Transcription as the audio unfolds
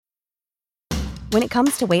When it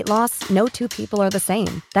comes to weight loss, no two people are the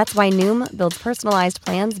same. That's why Noom builds personalized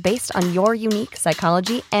plans based on your unique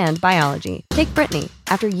psychology and biology. Take Brittany.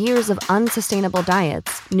 After years of unsustainable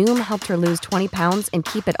diets, Noom helped her lose 20 pounds and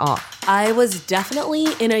keep it off. I was definitely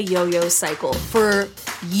in a yo-yo cycle for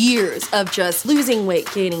years of just losing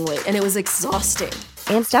weight, gaining weight, and it was exhausting.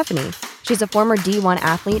 And Stephanie. She's a former D1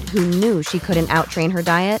 athlete who knew she couldn't out-train her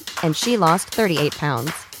diet, and she lost 38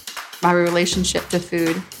 pounds. My relationship to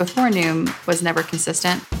food before Noom was never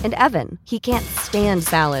consistent. And Evan, he can't stand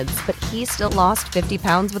salads, but he still lost 50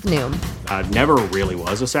 pounds with Noom. I never really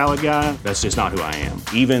was a salad guy. That's just not who I am.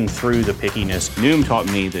 Even through the pickiness, Noom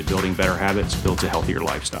taught me that building better habits builds a healthier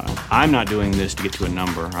lifestyle. I'm not doing this to get to a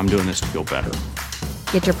number. I'm doing this to feel better.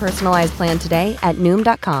 Get your personalized plan today at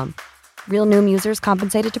Noom.com. Real Noom users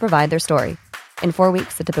compensated to provide their story. In 4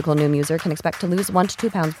 weeks, the typical Noom user can expect to lose 1 to 2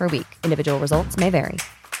 pounds per week. Individual results may vary.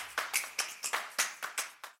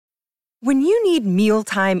 When you need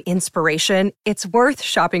mealtime inspiration, it's worth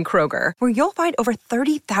shopping Kroger, where you'll find over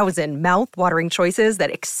 30,000 mouth-watering choices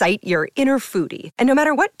that excite your inner foodie. And no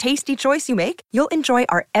matter what tasty choice you make, you'll enjoy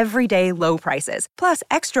our everyday low prices, plus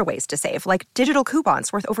extra ways to save, like digital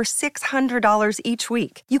coupons worth over $600 each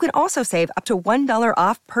week. You can also save up to $1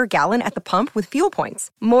 off per gallon at the pump with fuel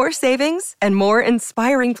points. More savings and more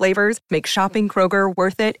inspiring flavors make shopping Kroger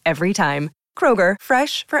worth it every time. Kroger,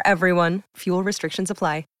 fresh for everyone. Fuel restrictions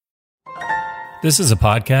apply. This is a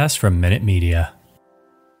podcast from Minute Media.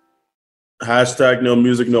 Hashtag no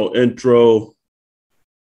music, no intro.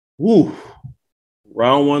 Woo.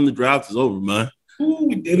 Round one, the draft is over, man. Ooh,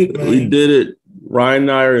 we did it, man. We did it. Ryan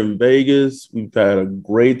and I are in Vegas. We've had a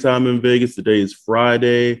great time in Vegas. Today is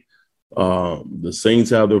Friday. The Saints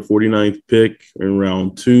have their 49th pick in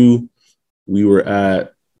round 2. We were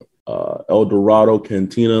at El Dorado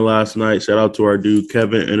Cantina last night. Shout out to our dude,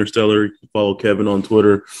 Kevin Interstellar. You can follow Kevin on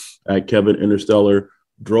Twitter at Kevin Interstellar.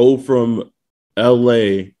 Drove from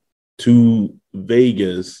LA to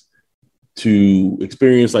Vegas to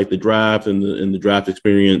experience like the draft and the draft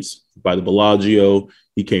experience by the Bellagio.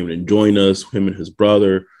 He came and joined us, him and his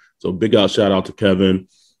brother. So big shout out to Kevin.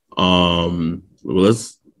 I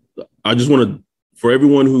just want to, for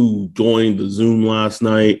everyone who joined the Zoom last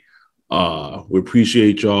night, we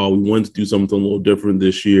appreciate y'all. We wanted to do something a little different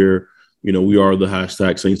this year. You know, we are the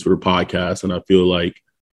hashtag Saints Twitter podcast, and I feel like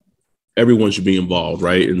everyone should be involved,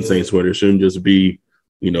 right? In Saints Twitter. It shouldn't just be,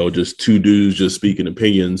 you know, just two dudes just speaking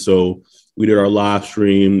opinions. So we did our live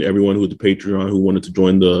stream. Everyone who was the Patreon who wanted to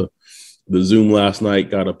join the Zoom last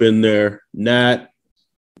night got up in there. Nat,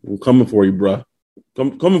 we're coming for you, bro.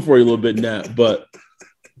 Coming for you a little bit, Nat, but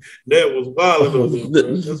that was wild.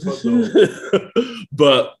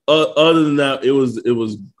 But other than that, it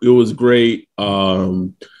was great.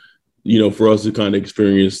 You know, for us to kind of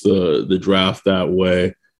experience the draft that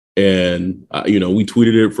way, and you know, we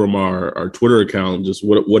tweeted it from our Twitter account. Just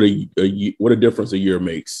what a difference a year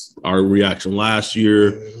makes. Our reaction last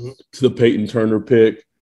year to the Peyton Turner pick,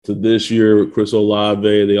 to this year Chris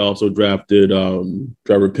Olave. They also drafted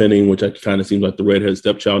Trevor Penning, which kind of seems like the redhead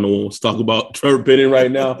stepchild. No one wants to talk about Trevor Penning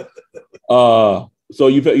right now. So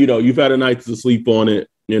you've had a night to sleep on it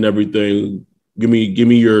and everything. Give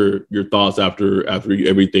me your thoughts after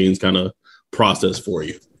everything's kind of processed for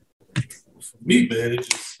you. For me, man,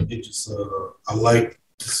 it just I like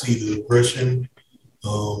to see the aggression.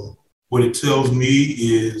 What it tells me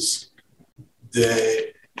is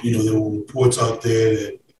that, you know, there were reports out there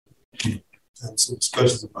that, you know, had some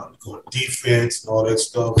discussions about going defense and all that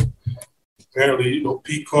stuff. Apparently, you know,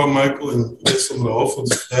 Pete Carmichael and some of the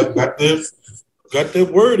offensive staff got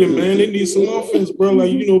that word in, man. They need some offense, bro.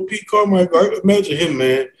 Like, you know, Pete Carmichael, I imagine him,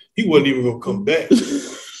 man. He wasn't even going to come back.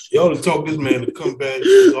 Y'all to talk this man to come back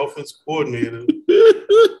as offensive coordinator.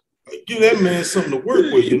 Like, give that man something to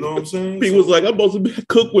work with, you know what I'm saying? Pete was like, I'm supposed to be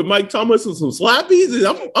cooked with Mike Thomas and some slappies, and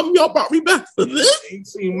y'all brought me back for this? I ain't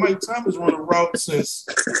seen Mike Thomas run a route since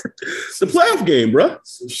the playoff game, bro.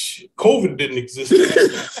 COVID didn't exist.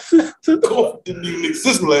 COVID didn't even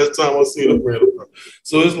exist the last time I seen him run.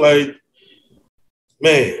 So it's like,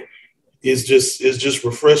 man, it's just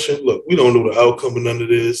refreshing. Look, we don't know the outcome of none of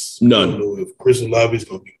this. None. We don't know if Chris Olave is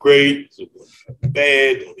going to be great, is it going to be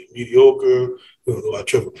bad, going to be mediocre. We don't know how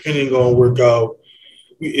Trevor Penning going to work out.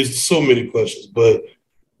 It's so many questions. But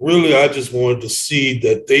really, I just wanted to see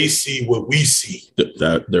that they see what we see.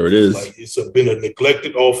 There it is. Like, it's been a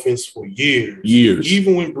neglected offense for years.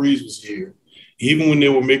 Even when Breeze was here. Even when they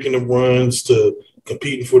were making the runs to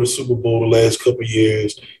competing for the Super Bowl the last couple of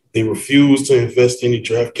years, they refused to invest any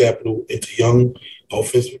draft capital into young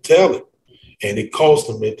offensive talent. And it cost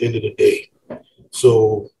them at the end of the day.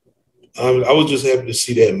 So I was just happy to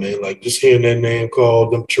see that, man. Like, just hearing that name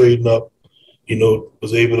called, them trading up,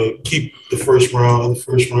 was able to keep the first round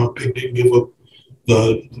pick, didn't give up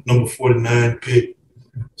the number 49 pick.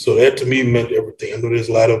 So that to me meant everything. I know there's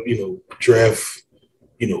a lot of, draft,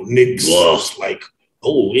 Knicks like,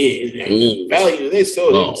 value. They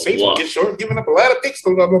so Saints will get short, giving up a lot of picks,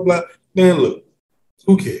 blah, blah, blah. Man, look,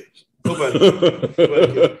 who cares? Nobody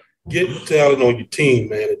cares. Get talent on your team,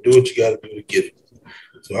 man, and do what you got to do to get it.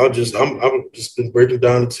 So I'm just been breaking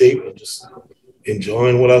down the tape and just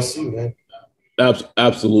enjoying what I see, man.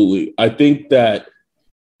 Absolutely. I think that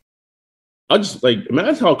I just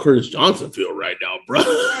imagine how Curtis Johnson feel right now, bro.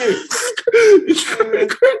 Come on,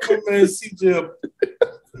 CJ.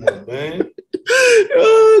 Come on, man.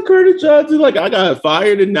 Curtis Johnson, I got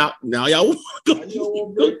fired, and now y'all want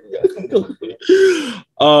to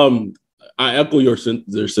I echo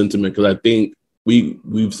their sentiment, because I think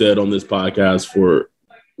we've said on this podcast for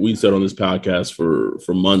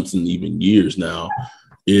months and even years now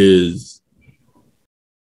is.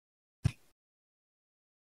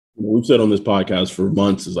 We've said on this podcast for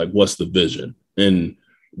months is what's the vision? And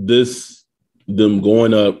them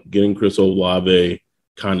going up, getting Chris Olave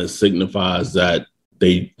kind of signifies that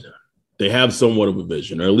they have somewhat of a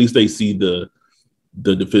vision, or at least they see the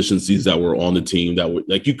deficiencies that were on the team that were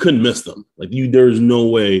you couldn't miss them. There's no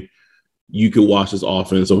way you could watch this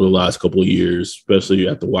offense over the last couple of years, especially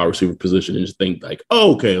at the wide receiver position, and just think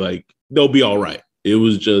they'll be all right. It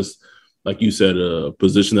was just, like you said, a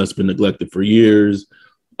position that's been neglected for years.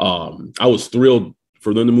 I was thrilled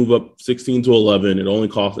for them to move up 16 to 11. It only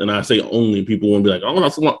cost, and I say only, people won't be like, oh,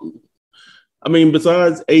 that's a lot. I mean,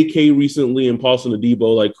 besides AK recently and Paulson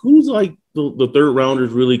Adebo, who's the third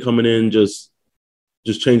rounders really coming in, just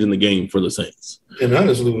changing the game for the Saints? And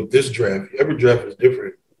honestly, with this draft, every draft is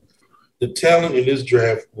different. The talent in this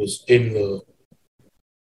draft was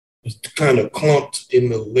kind of clumped in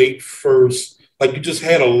the late first. You just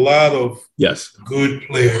had a lot of good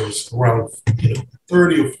players, around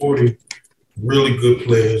 30 or 40 really good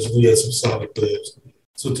players. We had some solid players.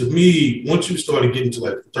 So to me, once you started getting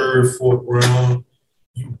to third, fourth round,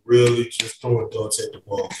 you really just throwing darts at the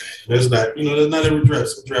ball, man. That's not, that's not every draft.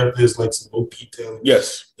 Some draft is some low-key talent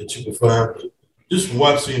that you can find. But just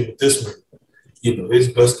watching this one,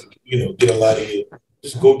 it's best to, get a lot of it.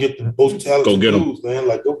 Just go get the most talented dudes, man.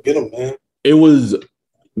 Go get them, man.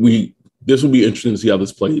 This will be interesting to see how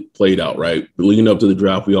this played out, right? Leading up to the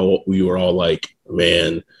draft, we were all like,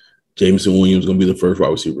 man, Jameson Williams is going to be the first wide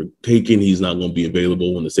receiver taken. He's not going to be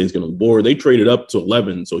available when the Saints get on the board. They traded up to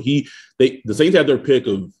 11. So the Saints had their pick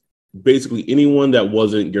of basically anyone that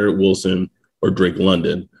wasn't Garrett Wilson or Drake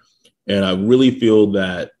London. And I really feel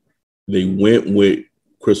that they went with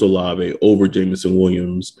Chris Olave over Jameson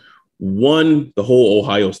Williams. One, the whole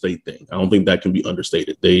Ohio State thing. I don't think that can be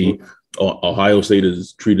understated. Ohio State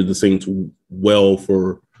has treated the Saints well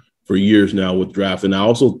for years now with draft. And I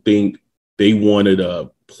also think they wanted a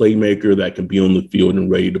playmaker that can be on the field and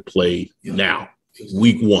ready to play now,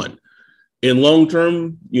 week one. In long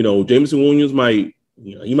term, Jameson Williams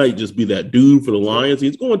he might just be that dude for the Lions.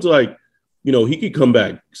 He's going to he could come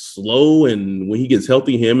back slow, and when he gets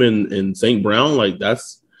healthy, him and St. Brown,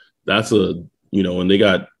 that's a, and they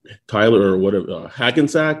got Tyler or whatever,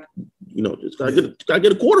 Hackensack, just gotta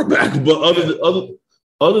get a quarterback. But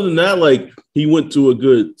other than that, he went to a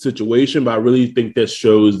good situation. But I really think that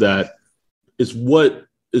shows that it's what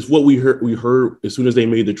we heard as soon as they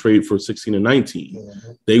made the trade for 16 and 19.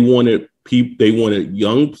 Mm-hmm. They wanted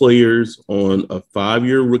young players on a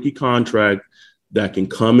 5-year rookie contract that can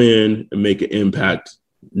come in and make an impact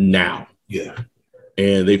now. Yeah.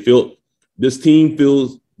 And this team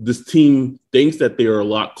thinks that they are a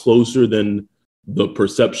lot closer than the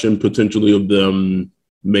perception potentially of them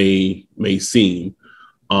may seem.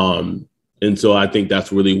 And so I think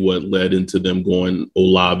that's really what led into them going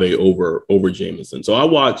Olave over Jameson. So I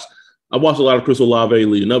watched a lot of Chris Olave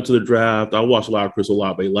leading up to the draft. I watched a lot of Chris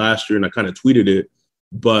Olave last year, and I kind of tweeted it.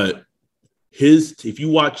 But if you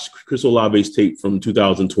watch Chris Olave's tape from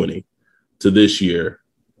 2020 to this year,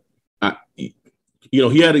 he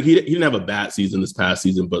didn't have a bad season this past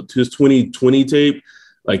season, but his 2020 tape,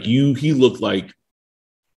 he looked like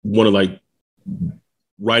one of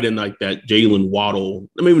right in that Jalen Waddle,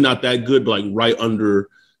 maybe not that good, but right under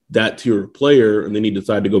that tier of player. And then he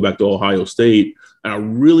decided to go back to Ohio State. And I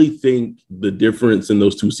really think the difference in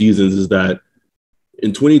those two seasons is that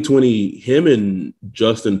in 2020, him and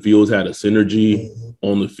Justin Fields had a synergy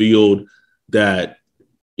on the field that,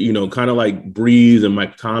 kind of like Breeze and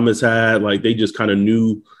Mike Thomas had. They just kind of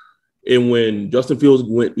knew. And when Justin Fields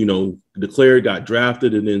went, declared, got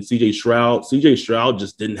drafted, and then CJ Stroud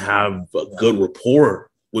just didn't have a good rapport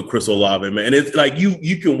with Chris Olave, man. And it's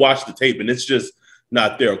you can watch the tape and it's just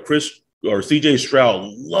not there. Chris CJ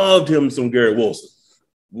Stroud loved him some Garrett Wilson.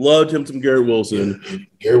 And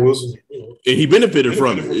Garrett Wilson, and he benefited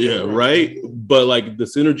from it. Yeah, right. But like the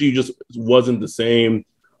synergy just wasn't the same.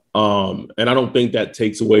 And I don't think that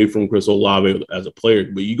takes away from Chris Olave as a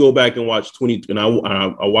player. But you go back and watch 20, and I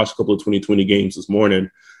watched a couple of 2020 games this morning,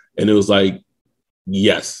 and it was like,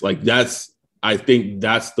 yes, like I think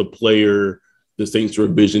that's the player the Saints are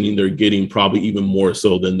envisioning they're getting, probably even more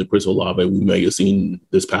so than the Chris Olave we may have seen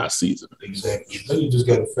this past season. Exactly. Then you just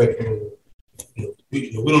got to factor in,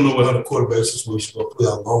 we don't know how the quarterback situation will play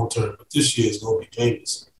out long term, but this year is going to be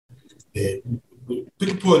Jameis. And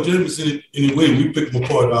pick apart Jameis any way, we pick him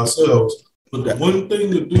apart ourselves. But the one thing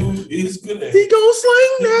the dude is good at, he gonna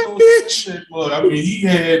sling that bitch. Well, I mean, he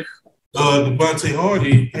had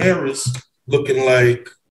Devontae Harris looking like,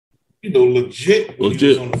 legit when he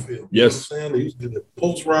was on the field. Yes. You know what I'm saying? He was doing the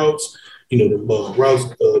post routes, the routes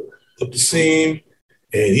up the seam,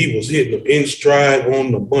 and he was hitting them in stride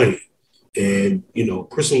on the money. And,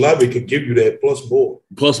 Chris Olave could give you that plus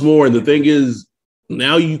more. And the thing is,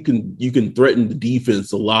 now you can threaten the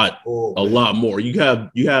defense a lot more. You have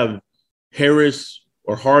Harris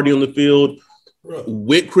or Hardy on the field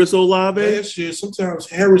with Chris Olave. Last year, sometimes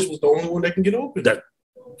Harris was the only one that can get open.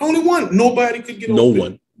 Only one. Nobody could get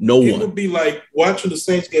open. No one. It would be like watching the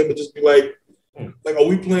Saints game and just be like, are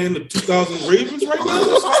we playing the 2000 Ravens right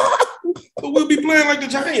now? But we'll be playing like the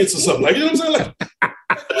Giants or something. Like, you know what I'm saying? Like,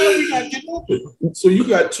 why are we not getting open? So you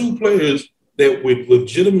got two players that with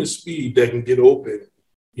legitimate speed that can get open,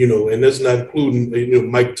 and that's not including,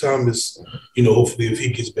 Mike Thomas, hopefully if he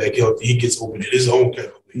gets back healthy, he gets open in his own kind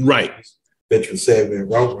of way. Right. Veteran savvy and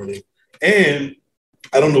route running. And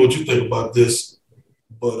I don't know what you think about this,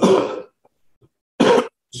 but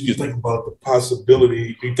you think about the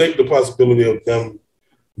possibility of them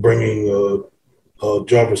bringing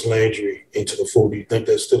Jarvis Landry into the fold. Do you think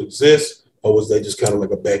that still exists? Or was that just kind of like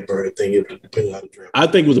a back burner thing, depending on how the draft? I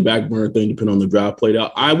think it was a back burner thing, depending on the draft played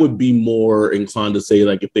out. I would be more inclined to say,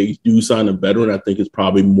 like, if they do sign a veteran, I think it's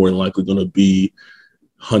probably more than likely going to be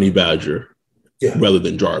Honey Badger rather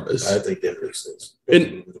than Jarvis. I think that makes sense.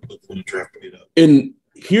 And when the draft played out. And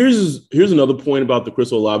here's another point about the Chris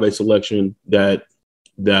Olave selection that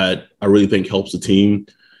I really think helps the team.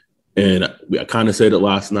 And I kind of said it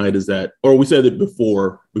last night we said it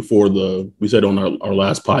before we said on our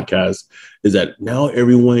last podcast, is that now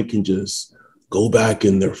everyone can just go back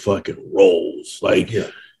in their fucking roles. Like,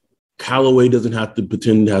 Callaway doesn't have to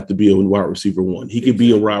pretend to have to be a wide receiver 1. He could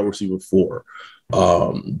be a wide receiver 4.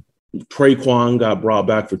 Traquan got brought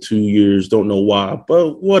back for 2 years. Don't know why,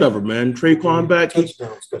 but whatever, man. Traquan back.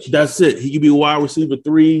 That's it. He could be a wide receiver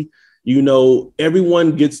 3.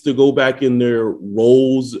 Everyone gets to go back in their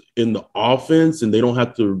roles in the offense, and they don't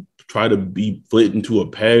have to try to be fit into a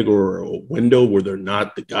peg or a window where they're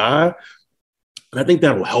not the guy. And I think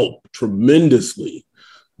that will help tremendously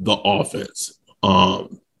the offense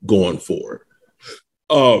going forward.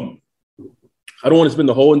 I don't want to spend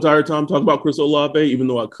the whole entire time talking about Chris Olave, even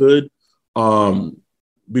though I could.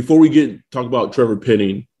 Before we talk about Trevor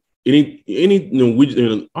Penning,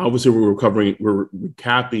 obviously we're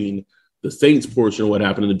recapping the Saints portion of what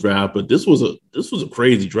happened in the draft, but this was a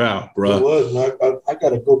crazy draft, bro. It was, and I got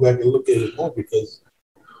to go back and look at it more because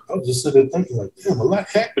I was just sitting there thinking, like, damn, a lot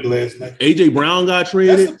happened last night. AJ Brown got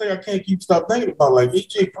traded. That's the thing I can't stop thinking about. Like,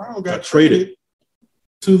 AJ Brown got traded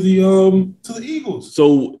to the Eagles.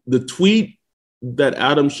 So the tweet that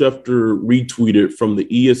Adam Schefter retweeted from the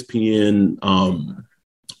ESPN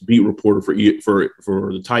beat reporter for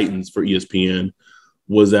the Titans for ESPN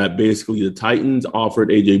was that basically the Titans offered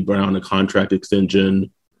AJ Brown a contract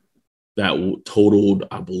extension that totaled,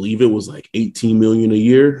 I believe it was like $18 million a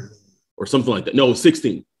year or something like that. No,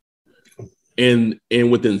 16. And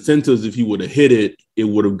with the incentives, if he would have hit it, it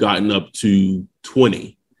would have gotten up to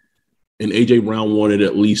 20. And AJ Brown wanted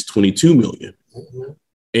at least $22 million. Mm-hmm.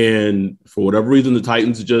 And for whatever reason, the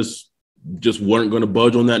Titans just weren't going to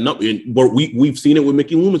budge on that number. But we've seen it with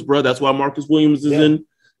Mickey Loomis, bro. That's why Marcus Williams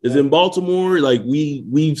is in Baltimore. Like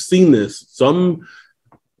we've seen this. Some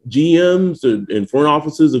GMs and front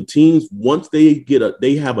offices of teams, once they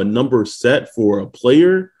have a number set for a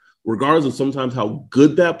player, regardless of sometimes how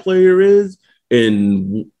good that player is,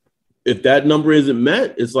 and if that number isn't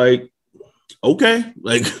met, it's like, okay,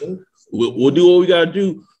 like we'll do what we got to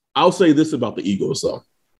do. I'll say this about the Eagles, though.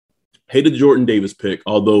 Hated Jordan Davis pick,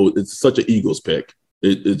 although it's such an Eagles pick.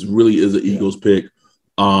 It really is an Eagles pick.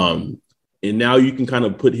 And now you can kind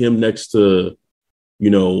of put him next to,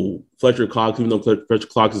 Fletcher Cox, even though Fletcher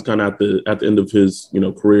Cox is kind of at the end of his,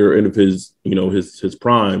 career, end of his, his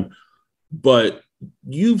prime. But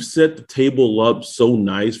you've set the table up so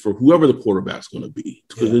nice for whoever the quarterback's going to be.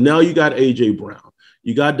 Because now you got A.J. Brown.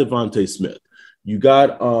 You got Devontae Smith. You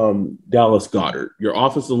got Dallas Goedert. Your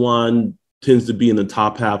offensive line tends to be in the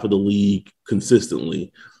top half of the league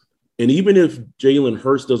consistently. And even if Jalen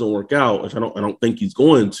Hurts doesn't work out, which I don't think he's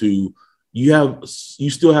going to, you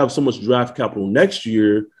still have so much draft capital next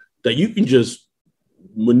year that you can just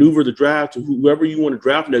maneuver the draft to whoever you want to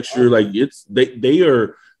draft next year. Like they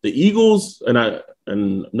are the Eagles, and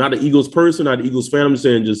not an Eagles person, not an Eagles fan. I'm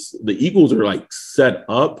saying just the Eagles are like set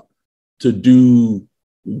up to do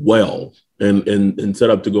well and set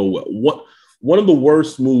up to go well. One of the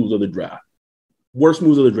worst moves of the draft,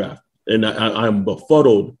 and I'm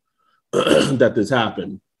befuddled that this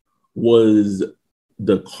happened, was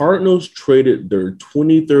the Cardinals traded their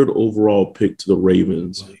 23rd overall pick to the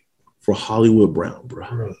Ravens for Hollywood Brown,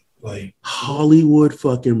 bro. Like Hollywood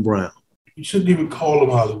fucking Brown. You shouldn't even call him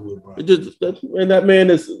Hollywood Brown. That man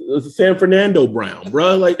is San Fernando Brown,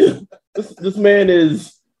 bro. Like this man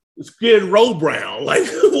is Skid Row Brown. Like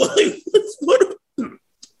what?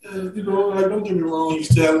 Don't get me wrong.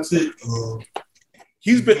 He's talented.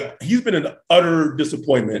 He's been an utter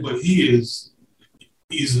disappointment. But he's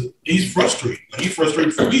frustrated. Like, he's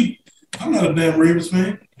frustrated for me. I'm not a damn Ravens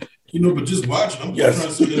fan, but just watching, I'm just trying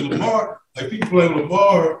to see that Lamar, like people playing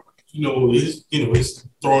Lamar, his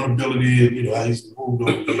throwing ability and how he's moved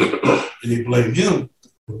over there, and they blame him.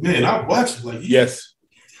 But man, I watch it like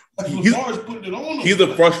Lamar's putting it on him. He's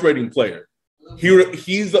a frustrating player.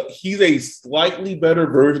 He's a slightly better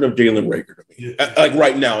version of Jalen Reagor to me, like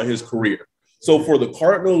right now in his career. So for the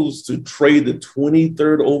Cardinals to trade the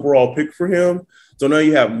 23rd overall pick for him, so now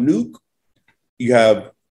you have Nuke, you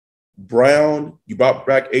have Brown, you brought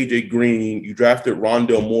back A.J. Green, you drafted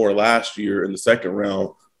Rondale Moore last year in the second round.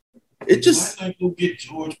 It just why not go get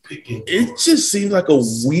George Pickens? It just seems like a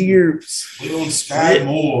weird Sky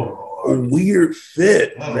Moore. A weird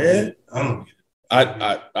fit, man. I don't get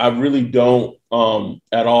it. I really don't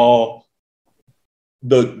at all.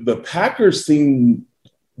 The Packers seem.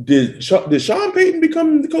 Did Sean Payton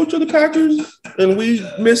become the coach of the Packers and we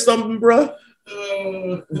missed something, bro?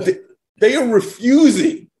 They are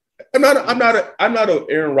refusing. I'm not an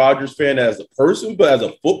Aaron Rodgers fan as a person, but as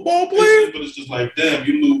a football player. But it's just like, damn,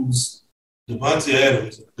 you lose Devontae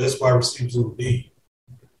Adams, the best wide receivers in the league.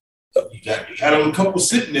 You got a couple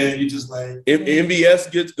sitting there, and you just like if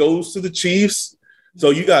MVS goes to the Chiefs. So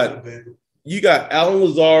you got Alan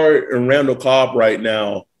Lazard and Randall Cobb right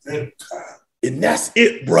now. And that's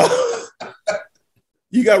it, bro.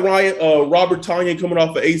 You got Robert Tonyan coming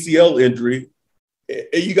off an ACL injury.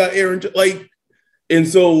 And you got Aaron, and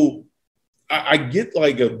so I get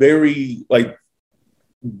like a very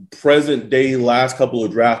present day last couple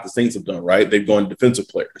of drafts the Saints have done, right? They've gone defensive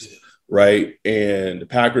players, right? And the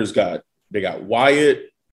Packers got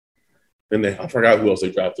Wyatt, and I forgot who else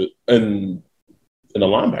they drafted, and a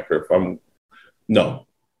linebacker.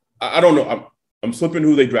 I don't know. I'm slipping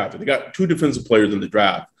who they drafted. They got two defensive players in the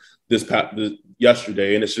draft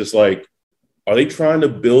yesterday, and it's just like, are they trying to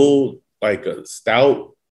build like a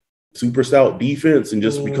super stout defense and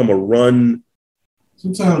just become a run?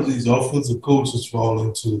 Sometimes these offensive coaches fall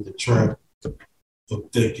into the trap of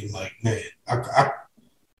thinking like, man,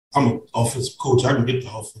 I'm an offensive coach. I can get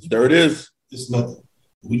the offense. There it is. It's nothing.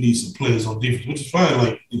 We need some players on defense, which is fine.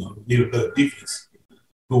 Like, we need a better defense.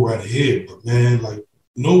 Go right ahead. But, man,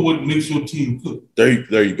 know what makes your team good. There you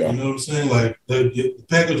go. You know what I'm saying? Like, the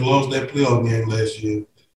Packers lost that playoff game last year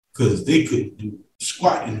because they couldn't do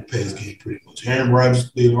squat in the pass game pretty much. Aaron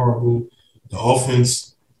Rodgers played horrible. The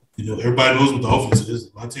offense, everybody knows what the offense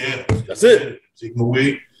is. Montana. That's it. Take them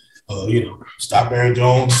away. Stop Aaron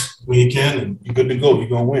Jones when you can, and you're good to go. You're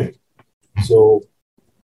going to win. So,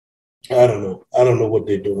 I don't know. I don't know what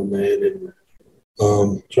they're doing, man.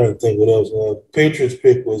 And trying to think what else. Patriots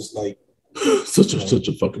pick was like, such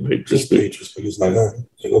a fucking Patriots pick. It's like,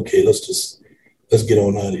 okay, let's get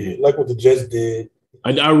on out of here. Like what the Jets did.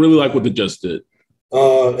 I really like what the Jets did.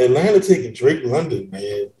 Atlanta taking Drake London,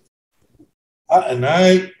 man.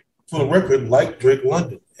 I, for the record, like Drake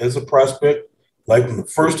London as a prospect. Like from the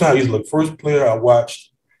first time, he's the first player I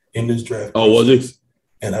watched in this draft. Oh, was he?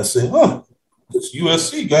 And I said, this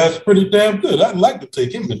USC guy's pretty damn good. I'd like to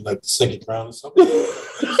take him in like the second round or something.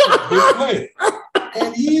 He's a big player.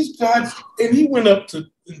 And he went up to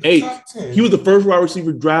the top 10. He was the first wide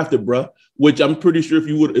receiver drafted, bro. Which I'm pretty sure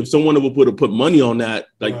if someone would put money on that,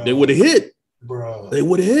 they would have hit. Bro. They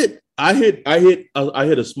would have hit. I hit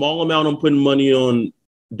a small amount on putting money on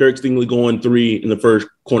Derek Stingley going 3 in the first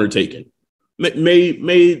corner taken.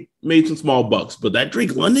 Made some small bucks, but that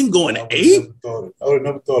Drake London going 8? I would have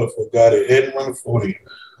never thought of a guy that hadn't run a 40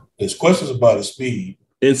 There's questions about his speed.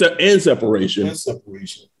 And separation.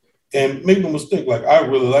 And make no mistake, like, I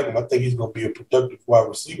really like him. I think he's going to be a productive wide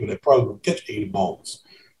receiver that probably will catch 80 balls.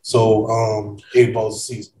 So, 80 balls a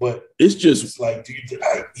season. But it's like,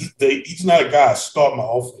 dude, he's not a guy I start my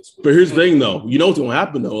offense with. But here's the thing, though. You know what's going to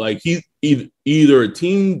happen, though? Like, he's either a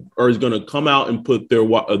team or is going to come out and put their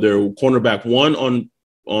cornerback one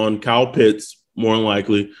on Kyle Pitts, more than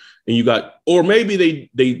likely. And you got – or maybe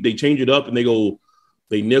they change it up and they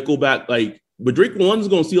nickel back. Like, but Drake London's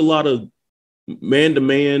going to see a lot of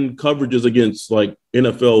man-to-man coverages against, like,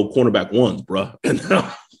 NFL cornerback ones, bro. And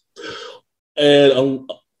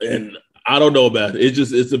I don't know about it.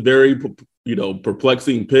 It's a very,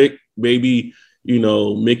 perplexing pick. Maybe,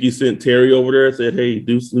 Mickey sent Terry over there and said, hey,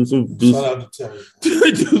 do some voodoo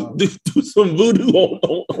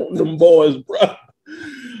on them boys, bro.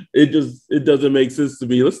 It doesn't make sense to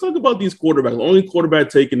me. Let's talk about these quarterbacks. The only quarterback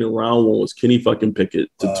taken in round one was Kenny fucking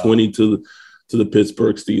Pickett to 20 to the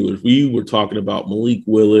Pittsburgh Steelers. We were talking about Malik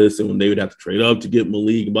Willis and when they would have to trade up to get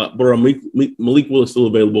Malik. But Malik Willis is still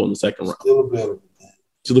available in the second round.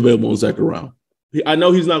 Still available in the second round. I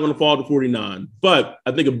know he's not going to fall to 49, but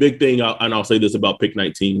I think a big thing, and I'll say this about pick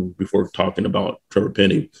 19 before talking about Trevor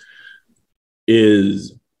Penny,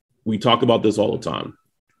 is we talk about this all the time.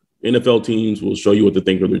 NFL teams will show you what they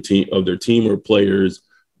think of their team or players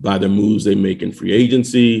by the moves they make in free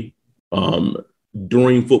agency,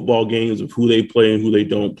 during football games of who they play and who they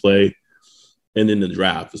don't play, and in the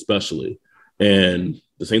draft especially. And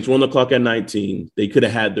the Saints were on the clock at 19. They could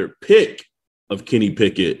have had their pick of Kenny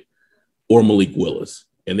Pickett or Malik Willis,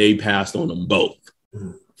 and they passed on them both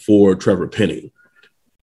for Trevor Penny.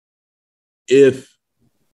 If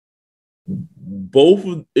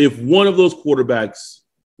one of those quarterbacks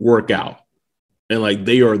work out and like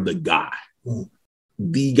they are the guy,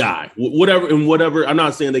 whatever. I'm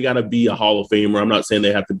not saying they got to be a Hall of Famer. I'm not saying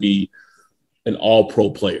they have to be an all-pro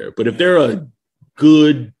player, but if they're a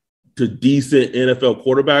good to decent NFL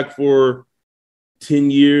quarterback for 10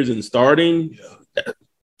 years and starting,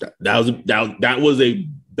 that was a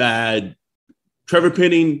bad Trevor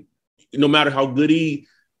Penny, no matter how good he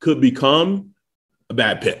could become, a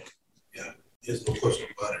bad pick. Yeah, there's no question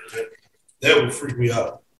about it. That would freak me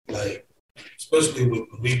out. Like, especially with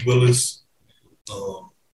Malik Willis, so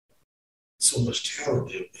much talent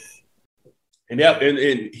there, man.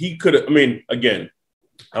 And he could have, again,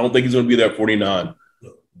 I don't think he's going to be there at 49,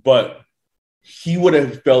 but he would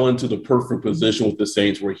have fell into the perfect position with the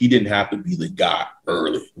Saints where he didn't have to be the guy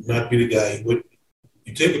early. Not be the guy.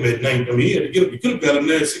 You take him at 19. You could have got him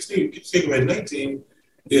there at 16. You could take him at 19.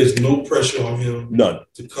 There's no pressure on him. None.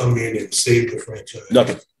 To come in and save the franchise.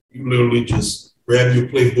 Nothing. You literally just grab your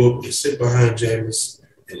playbook and sit behind Jameis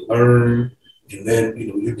and learn, and then,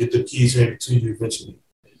 you get the keys handed to you eventually.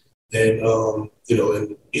 And,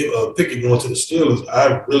 Pickett going to the Steelers,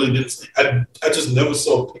 I really didn't – I just never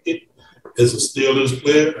saw Pickett as a Steelers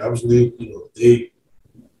player. Obviously, they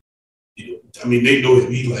know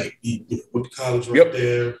him. He went to college right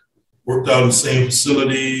there, worked out in the same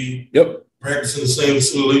facility. Yep. Practiced in the same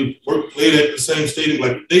facility, played at the same stadium.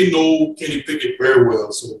 Like, they know Kenny Pickett very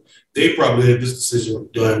well. So they probably had this decision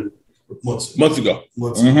done months ago.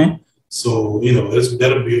 So,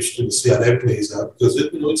 that'll be interesting to see how that plays out because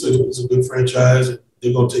it's a good franchise.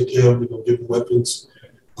 They're going to take care of him. They're going to give him weapons.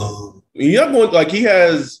 He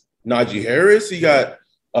has Najee Harris. He got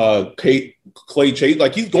Clay Chase.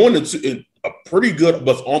 Like, he's going to a pretty good,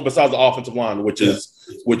 besides the offensive line, which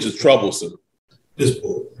is troublesome. This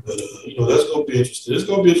board. But, that's going to be interesting. It's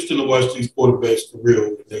going to be interesting to watch these quarterbacks for real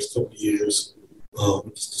over the next couple of years.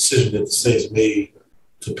 This decision that the Saints made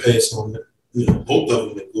to pass on, both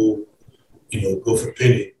of them and go for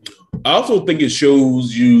Penny. I also think it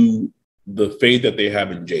shows you the faith that they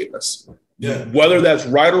have in Jameis. Yeah. Whether that's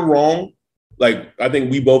right or wrong, like, I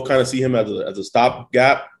think we both kind of see him as a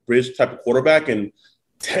stopgap bridge type of quarterback. And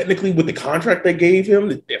technically with the contract they gave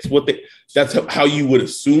him, that's how you would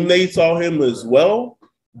assume they saw him as well.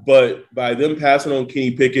 But by them passing on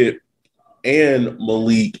Kenny Pickett and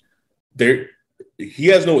Malik, he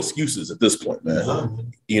has no excuses at this point, man. Uh-huh.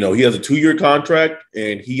 He has a 2-year contract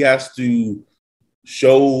and he has to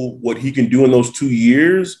show what he can do in those 2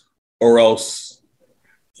 years or else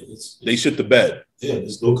they shit the bed. Yeah,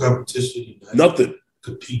 there's no competition. Nothing.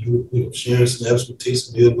 Competing with, sharing snaps with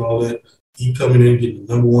Taysom Hill and all that. He coming in getting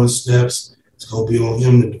the number one snaps. It's going to be on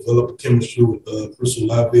him to develop a chemistry with Chris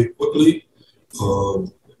Olave quickly.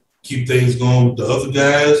 Keep things going with the other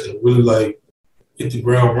guys and really, hit the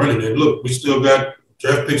ground running. And look, we still got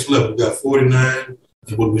draft picks left. We got 49.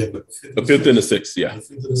 And what we have, a fifth and a sixth, yeah. A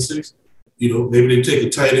fifth and a sixth. Maybe they take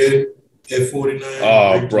a tight end at 49.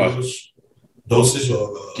 Oh, bro. Dosage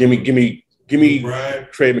or give me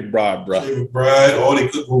McBride. Trey McBride, bro. Trey McBride. All they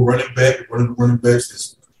could go running backs. No running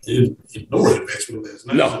backs for the last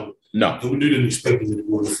night. No. And we didn't expect them to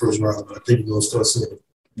go in the first round, but I think we're gonna start seeing.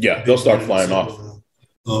 Yeah, they'll start flying off.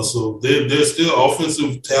 So there's still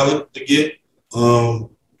offensive talent to get.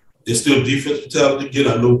 There's still defensive talent to get.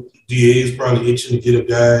 I know DA is probably itching to get a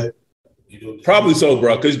guy. Probably so,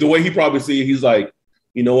 bro. Because the way he probably see it, he's like,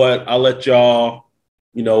 you know what? I'll let y'all.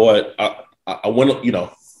 You know what? I want to.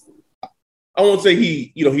 I won't say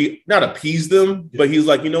he not appease them, but he's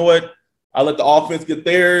like, you know what? I'll let the offense get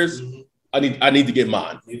theirs. Mm-hmm. I need to get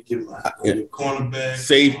mine. Cornerback,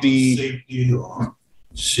 safety. Or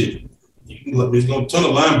shit. There's no ton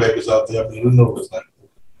of linebackers out there. I mean, who knows? Like,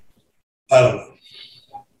 I don't know.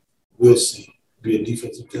 We'll see. Be a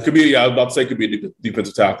defensive tackle. Could be. I was about to say could be a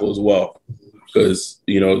defensive tackle as well, because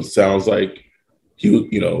it sounds like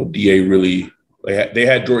DA really they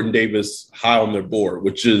had Jordan Davis high on their board,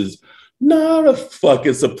 which is not a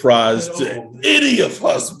fucking surprise to any of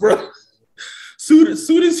us, bro. Soon as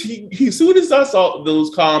I saw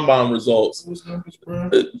those combine results,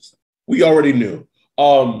 we already knew.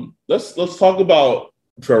 Let's talk about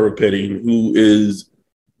Trevor Penning, who is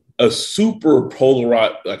a super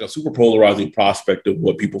polarizing prospect of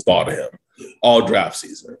what people thought of him all draft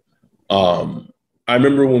season. I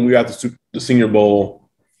remember when we got the Senior Bowl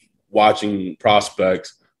watching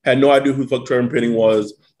prospects, had no idea who the fuck Trevor Penning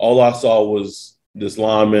was. All I saw was this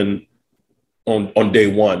lineman on day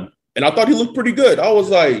one. And I thought he looked pretty good. I was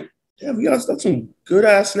like, damn, he got some good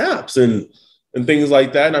ass snaps and things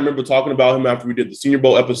like that. And I remember talking about him after we did the Senior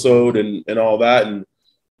Bowl episode and all that. And,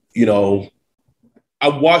 I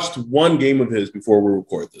watched one game of his before we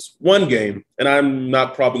record this. One game, and I'm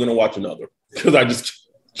not probably going to watch another because I just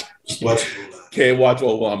can't watch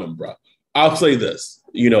old lineman, bro. I'll say this.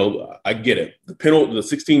 I get it. The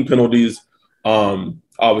 16 penalties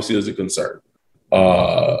obviously is a concern.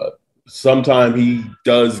 Sometimes he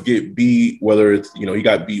does get beat, whether it's, he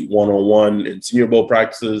got beat one-on-one in Senior Bowl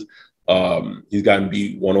practices. He's gotten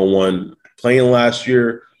beat one-on-one playing last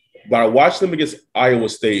year. But I watched them against Iowa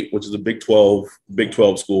State, which is a Big 12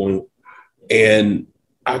 school. And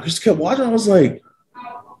I just kept watching. I was like,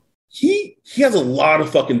 he has a lot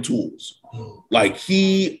of fucking tools. Like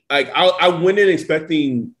I went in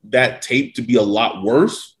expecting that tape to be a lot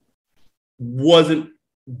worse. Wasn't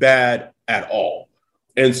bad at all.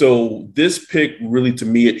 And so this pick really, to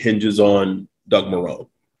me, it hinges on Doug Marrone.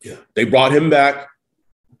 Yeah. They brought him back,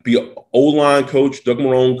 be an O-line coach. Doug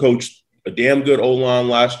Marrone coached a damn good O-line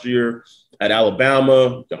last year at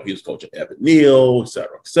Alabama. He was coaching Evan Neal, et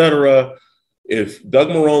cetera, et cetera. If Doug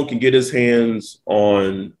Marrone can get his hands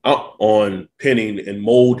on Penning and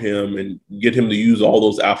mold him and get him to use all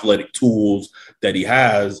those athletic tools that he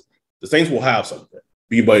has, the Saints will have something.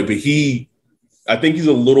 But I think he's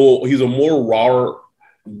a more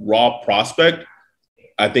raw prospect,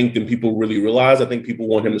 I think, than people really realize. I think people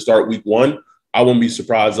want him to start week one. I wouldn't be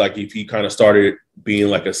surprised if he kind of started being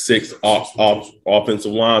like a sixth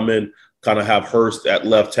offensive lineman, kind of have Hurst at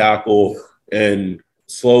left tackle and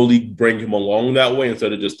slowly bring him along that way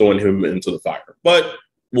instead of just throwing him into the fire. But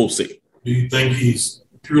we'll see. Do you think he's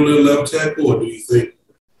purely a left tackle, or do you think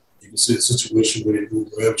you can see a situation where they move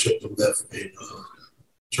Ramczyk to left and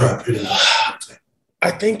try to put him left tackle?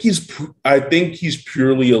 I think he's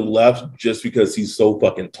purely a left just because he's so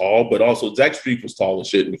fucking tall, but also Zach Strief was tall as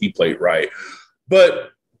shit and he played right. But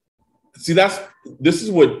see, this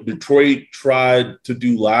is what Detroit tried to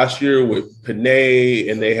do last year with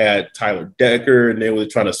Penei, and they had Tyler Decker, and they were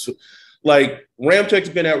trying to Ramczyk's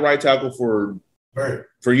been at right tackle for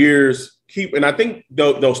years. And I think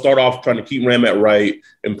they'll start off trying to keep Ram at right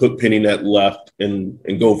and put Penning at left and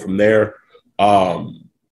go from there.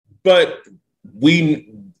 But I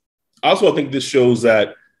also think this shows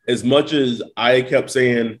that as much as I kept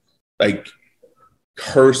saying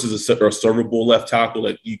Hurst is a servable left tackle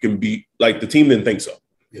that you can beat, the team didn't think so,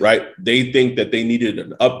 right? They think that they needed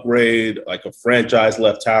an upgrade, like a franchise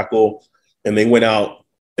left tackle, and they went out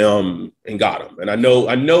and got him. And I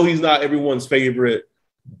know he's not everyone's favorite,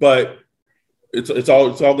 but it's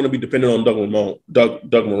all going to be dependent on Doug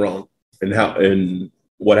Marrone and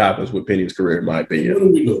what happens with Penning's career, in my opinion. What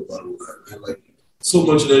do we know about all that? So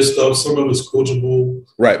much of that stuff, some of it's coachable.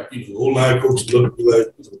 Right. O-line coaches they'll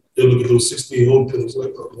look at those 16-year-old kids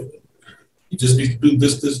like, oh, man, he just needs to do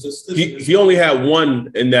this. He only had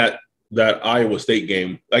one in that Iowa State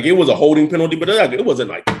game. It was a holding penalty, but it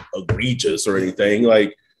wasn't egregious or anything.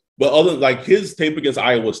 But other his tape against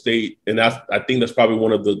Iowa State, and I think that's probably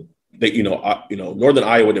one of Northern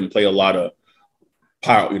Iowa didn't play a lot of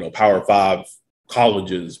Power 5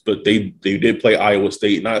 colleges, but they did play Iowa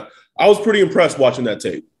State, and I was pretty impressed watching that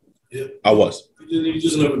tape. Yeah. I was. You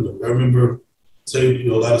just never know. I remember saying,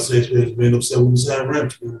 a lot of Saints fans being upset when we signed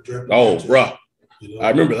Ramsey. Oh, bro. I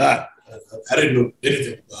remember that. I didn't know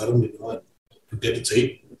anything about him. I looked at the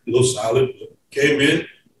tape, solid. Came in,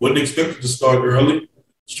 wasn't expected to start early.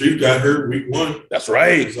 Street got hurt week 1. That's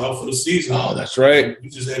right. He was out for the season. Oh, that's right. We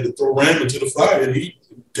just had to throw Ram into the fire, and he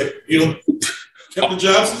kept, kept the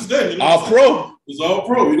job since then. All pro. He was all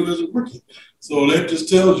pro, as a rookie. So that just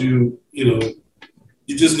tells you, you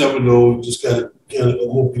just never know. You just gotta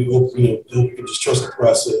hope you can just trust the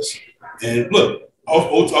process. And look,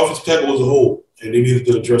 offensive tackle was a hole, and they needed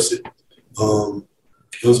to address it.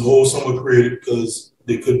 It was a hole somewhat created because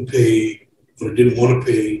they couldn't pay, or they didn't want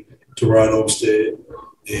to pay Teron Armstead.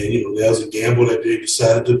 And, that was a gamble that they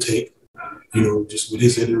decided to take, just with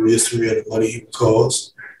his injury history and the money he would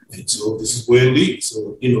cost. And so this is where it leads.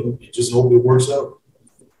 So, you just hope it works out.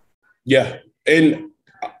 Yeah. And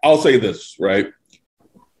I'll say this, right?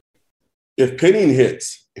 If Penning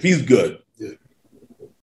hits, if he's good,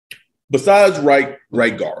 besides right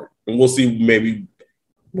guard, and we'll see maybe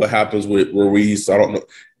what happens with Ruiz. I don't know.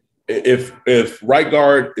 If right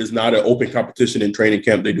guard is not an open competition in training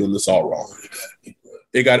camp, they're doing this all wrong.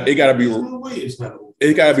 It got to be. It got to be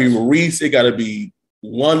Ruiz. It got to be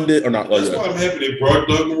London or not. That's why I'm happy they brought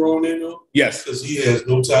Doug Marrone in, though. Yes, because he has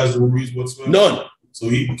no ties to Ruiz whatsoever. None. So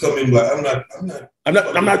he can come in like I'm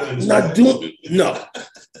not doing no.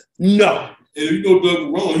 And if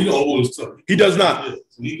Doug Marrone, he don't hold his tongue. He does not.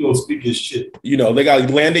 So he gonna speak his shit. They got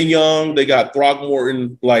Landon Young, they got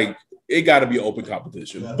Throckmorton. Like, it got to be open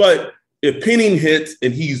competition. Yeah. But if Penning hits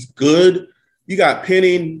and he's good, you got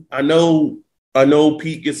Penning. I know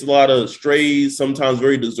Pete gets a lot of strays, sometimes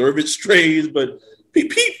very deserved strays, but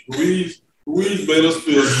Pete Ruiz made us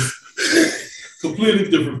feel completely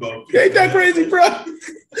different about Pete. Ain't that crazy, bro?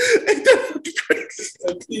 Ain't that fucking crazy?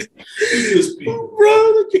 He is Pete.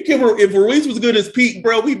 Bro, if Ruiz was good as Pete,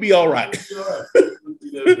 bro, we'd be all right.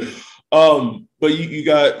 But you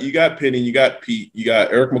got Penning, you got Pete, you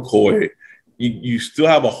got Eric McCoy. You still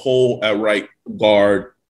have a hole at right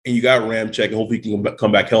guard, and you got Ramczyk, and hopefully he can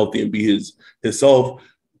come back healthy and be himself.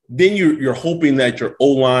 Then you're hoping that your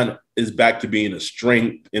O-line is back to being a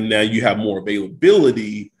strength, and now you have more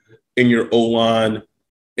availability in your O-line.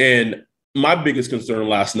 And my biggest concern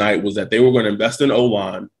last night was that they were going to invest in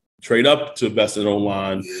O-line, trade up to invest in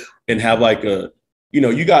O-line, and have like a,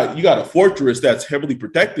 you got a fortress that's heavily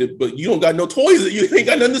protected, but you don't got no toys. You ain't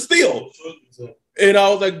got nothing to steal. And I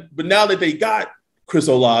was like, but now that they got Chris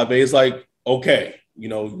Olave, it's like, okay,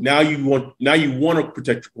 now you want to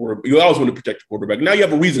protect your quarterback. You always want to protect your quarterback. Now you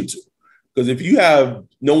have a reason to, because if you have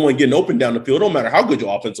no one getting open down the field, it don't matter how good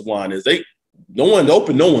your offensive line is. No one's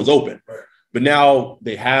open. Right. But now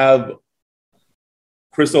they have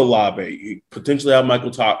Chris Olave. You potentially have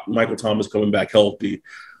Michael Thomas coming back healthy.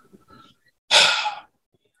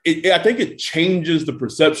 I think it changes the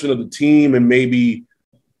perception of the team, and maybe,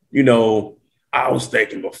 I was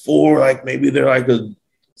thinking before, like maybe they're like a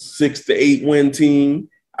 6 to 8 win team.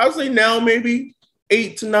 I would say now maybe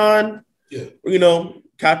 8 to 9. Yeah.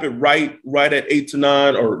 Cap it right at 8 to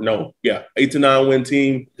 9, or no, 8 to 9 win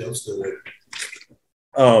team. Yeah, I'm still right.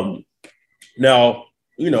 Now,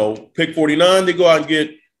 pick 49, they go out and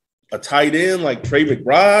get a tight end like Trey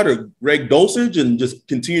McBride or Greg Dulcich and just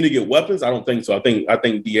continue to get weapons? I don't think so. I think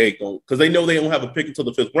DA going, because they know they don't have a pick until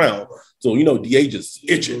the 5th round. So DA just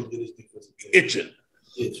itching.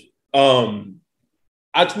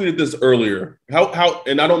 I tweeted this earlier. How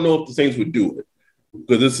and I don't know if the Saints would do it,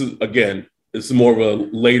 because this is more of a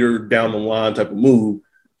later down the line type of move.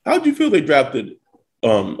 How did you feel they drafted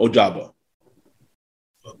Ojabo?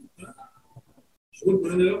 He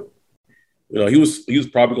was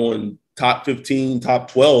probably going top 15,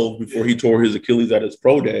 top 12 before he tore his Achilles at his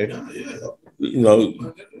pro day.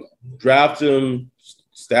 Draft him,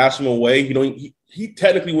 stash him away. He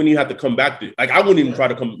technically wouldn't even have to come back. I wouldn't even try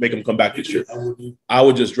to make him come back this year. I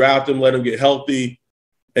would just draft him, let him get healthy,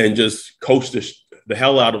 and just coach the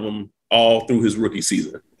hell out of him all through his rookie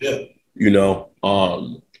season. Yeah.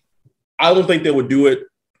 I don't think they would do it.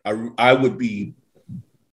 I would be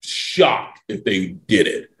shocked if they did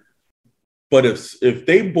it. But if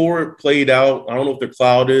they board played out, I don't know if their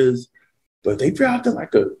cloud is, but they drafted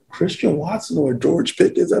like a Christian Watson or a George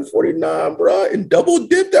Pickens at 49, bro, and double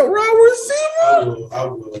dipped that wide receiver. I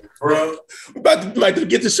will, bro. We're about to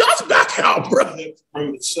get the shots back out, bro.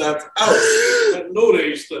 Bring the shots out. I know they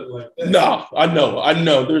ain't stuff like that. No, I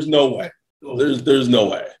know. There's no way. There's no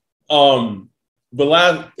way. But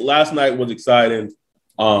last night was exciting.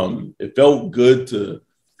 It felt good to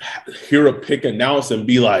hear a pick announced and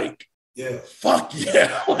be like, Yeah. Fuck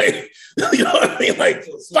yeah. Like, you know what I mean? Like,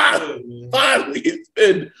 finally,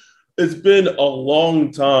 it's been a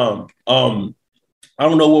long time. I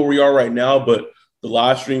don't know where we are right now, but the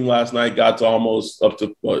live stream last night got to almost up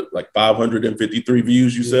to like 553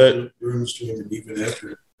 views, you said? During the stream, and even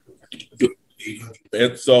after 800.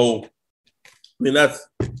 And so, I mean,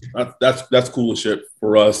 that's cool as shit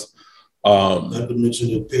for us. Not to mention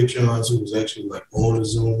the Patreons who was actually like on the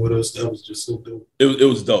Zoom with us. That was just so dope. It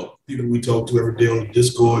was dope. People we talk to every day on the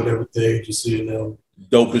Discord and everything, just seeing them.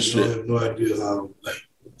 Dope as shit. I have no idea how like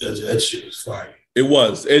that shit was fire. It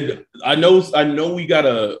was. And I know we got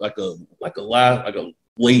a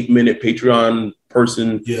late minute Patreon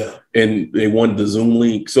person. Yeah. And they wanted the Zoom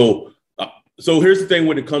link. So here's the thing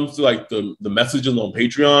when it comes to like the messages on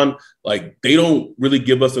Patreon, like they don't really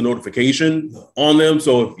give us a notification on them.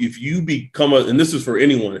 So if you become and this is for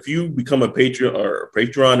anyone, if you become a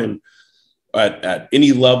Patreon and at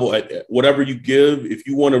any level, at whatever you give, if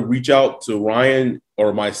you want to reach out to Ryan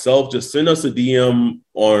or myself, just send us a DM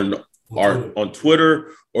on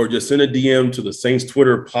Twitter, or just send a DM to the Saints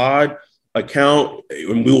Twitter pod account,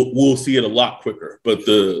 and we'll see it a lot quicker. But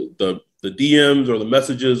the DMs or the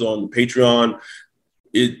messages on Patreon,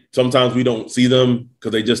 sometimes we don't see them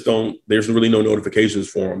because they just don't. There's really no notifications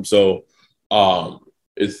for them. So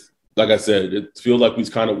it's like I said, it feels like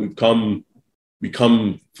we've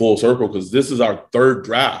become full circle because this is our third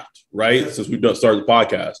draft, right? Since we've started the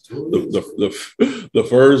podcast. The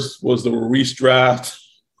first was the Reese draft.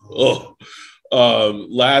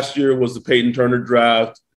 Last year was the Peyton Turner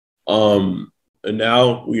draft. And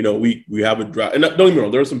now, we have a draft. And don't get me wrong,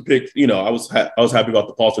 there are some picks. I was happy about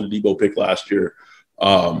the Paulson Adebo pick last year.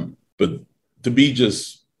 But to be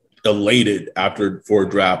just elated for a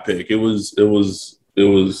draft pick, it was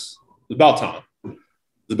about time.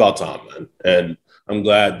 It's about time, man. And I'm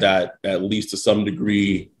glad that at least to some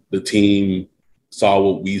degree the team saw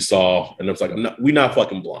what we saw, and it's like we're not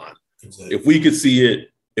fucking blind. Exactly. If we could see it,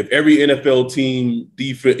 if every NFL team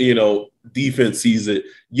defense sees it,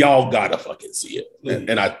 y'all gotta fucking see it. Mm-hmm.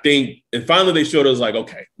 And I think, and finally they showed us like,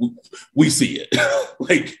 okay, we see it.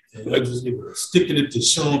 like just sticking it to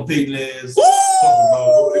Sean Payton ass, talking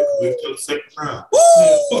about wait till the second round.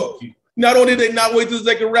 Man, fuck you. Not only did they not wait till the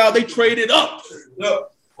second round, they traded up. Well,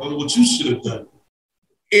 what you should have done.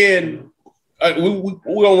 And we're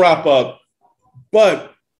gonna wrap up,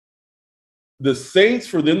 but the Saints,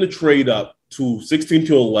 for them to trade up to 16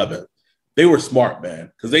 to 11, they were smart,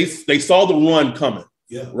 man, because they saw the run coming.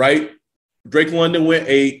 Yeah. Right. Drake London went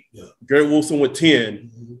 8. Yeah. Garrett Wilson went 10,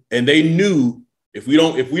 mm-hmm. And they knew if we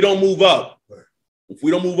don't move up, right. If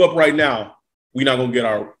we don't move up right now, we're not gonna get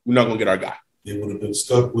our guy. They would have been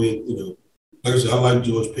stuck with, like I said, I like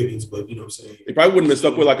George Pickens, but you know what I'm saying. They probably wouldn't have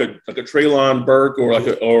been stuck with like a Treylon Burke or I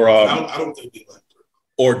don't think they like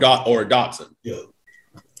Burke or a Dotson. Yeah.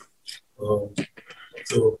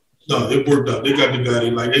 So no, it worked out. They got the guy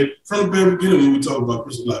they like. From the very beginning, when we talk about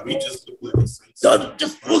Chris Olave, he just looked like a Saint.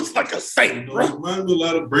 Just looks like a Saint, bro. It reminds me a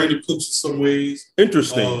lot of Brandon Cooks in some ways.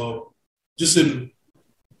 Interesting. Just in,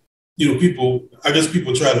 people. I guess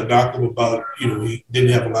people try to knock him about, he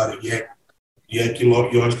didn't have a lot of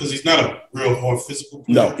yards because he's not a real hard physical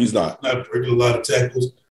player. No, he's not. Not breaking a lot of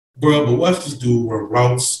tackles, bro. But watch this dude run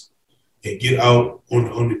routes and get out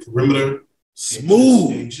on the perimeter.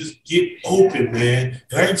 Smooth. And just get open, man.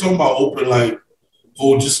 And I ain't talking about open like,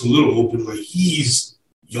 just a little open. Like he's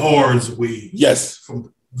yards away. Yes.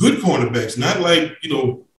 From good cornerbacks, not like,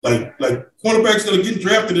 like cornerbacks that are getting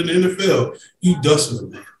drafted in the NFL. He dusting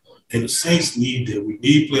them, man. And the Saints need that. We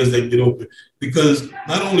need players that can get open because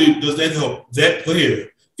not only does that help that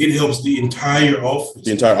player, it helps the entire offense.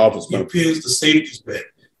 The entire offense. It pins the safeties back.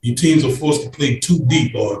 Your teams are forced to play too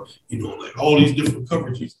deep or, like all these different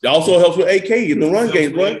coverages. It also helps with AK in the run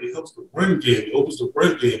game, right? It helps the run game. It opens the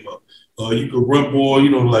run game up. You can run more,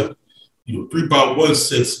 3-by-1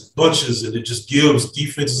 sets, bunches, and it just gives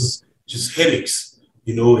defenses just headaches,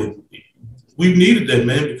 and we needed that,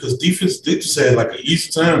 man, because defense did just had like an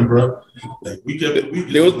easy time, bro. Like we got to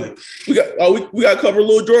cover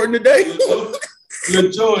Lil Jordan today.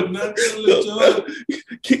 Lil Jordan, not Lil Jordan.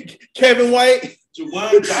 Kevin White.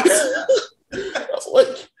 Jawan Johnson.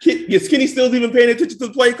 What? Is Kenny Stills even paying attention to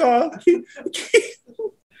the play call?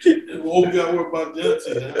 Well, we got to worry about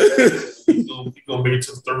Johnson. He's gonna make it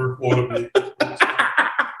to the third quarter, man.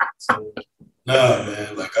 So,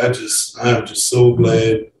 man. Like I'm just so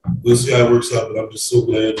glad. We'll see how it works out, but I'm just so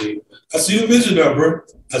glad. I see the vision now, bro.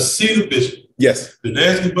 I see the vision. Yes. Been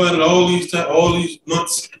asking about it all these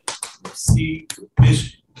months. I see the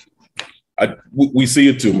vision. We see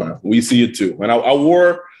it too, man. We see it too. And I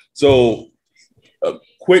wore, so a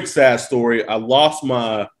quick sad story. I lost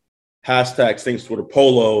my hashtag Saints Twitter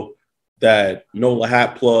polo that Nola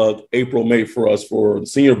Hat Plug April made for us for the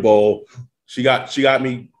Senior Bowl. She got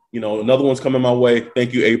me, another one's coming my way.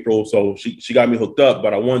 Thank you, April. So she got me hooked up,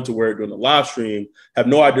 but I wanted to wear it during the live stream. Have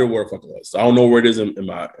no idea where the fuck it was. I don't know where it is in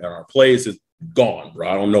our place. It's gone, bro.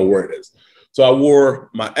 I don't know where it is. So I wore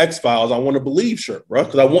my X-Files I Want to Believe shirt, bro,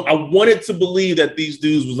 because I wanted to believe that these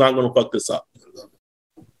dudes was not going to fuck this up.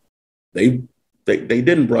 They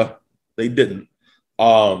didn't, bro. They didn't.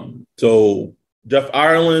 So Jeff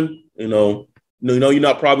Ireland, you're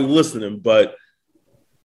not probably listening, but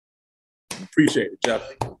appreciate it, Jeff.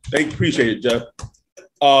 Appreciate it, Jeff.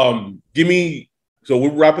 So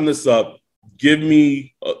we're wrapping this up. Give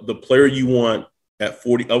me the player you want at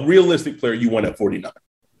 40, a realistic player you want at 49.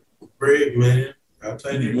 Greg, man. I'll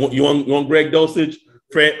tell you. You want Greg Dulcich?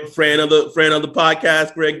 Friend of the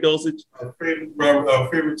podcast, Greg Dulcich. Our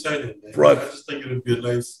favorite tight end, man. Bro. I just think it'll be a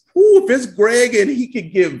nice. Ooh, if it's Greg and he can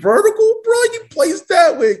get vertical, bro, you place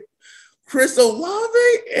that with Chris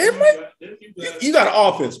Olave and you got an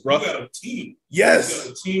offense, bro. You got a team. Yes. You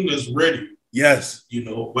got a team that's ready. Yes.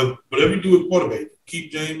 But whatever you do with quarterback,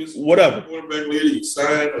 keep Jameis. Whatever. Quarterback later, you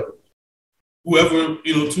sign whoever, 2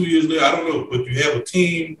 years later, I don't know. But you have a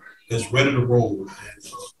team that's ready to roll.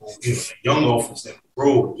 And, a young offense that can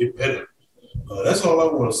grow and get better. That's all I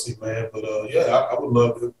want to see, man. But, I would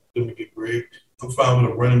love them to get Greg. I'm fine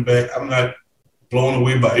with a running back. I'm not blown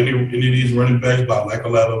away by any of these running backs, but I like a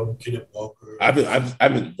lot of them. Kenneth Walker. I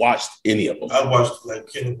haven't watched any of them. I watched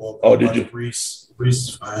Kenneth Walker. Oh, did you? Brees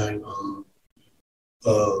is fine. I'm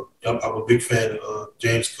a big fan of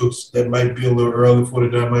James Cooks. That might be a little early for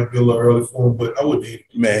him, but I wouldn't hate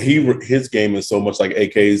him. Man, his game is so much like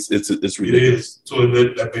AK's. It's ridiculous. It is. So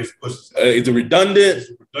that basically pushes. It's redundant.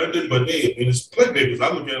 It's redundant, but it's playmakers.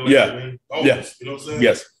 I look at it like man, always, you know what I'm saying?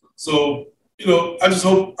 Yes. So I'm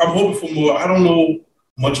hoping for more. I don't know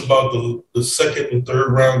much about the second and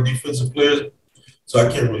third round defensive players, so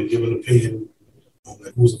I can't really give an opinion on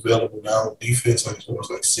who's available now. Defense, as far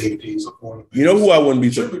as safeties or cornerbacks. You know who I wouldn't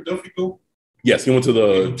be shocked? Go? Yes, he went to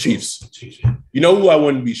the Chiefs. You know who I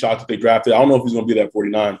wouldn't be shocked if they drafted? I don't know if he's going to be that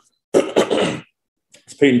 49.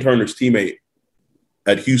 It's Peyton Turner's teammate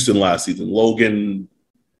at Houston last season, Logan.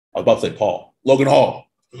 I was about to say Paul. Logan Hall.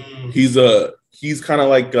 He's kind of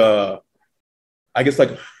like I guess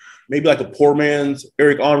maybe like a poor man's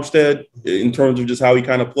Eric Armstead in terms of just how he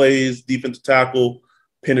kind of plays, defensive tackle,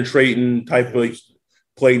 penetrating type of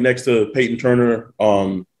play next to Peyton Turner.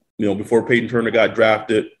 Before Peyton Turner got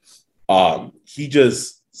drafted, he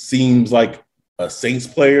just seems like a Saints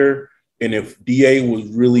player. And if DA was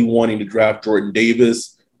really wanting to draft Jordan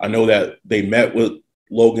Davis, I know that they met with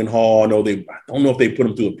Logan Hall. I don't know if they put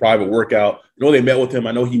him through a private workout. I know they met with him.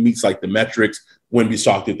 I know he meets the metrics. Wouldn't be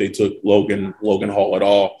shocked if they took Logan Hall at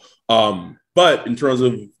all. But in terms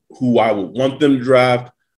of who I would want them to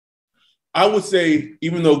draft, I would say,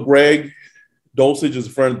 even though Greg Dulcich is a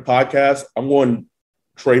friend of the podcast, I'm going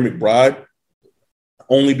Trey McBride,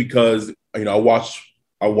 only because I watched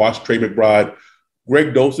Trey McBride.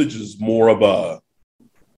 Greg Dulcich is more of a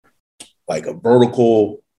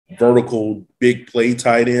vertical big play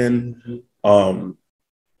tight end.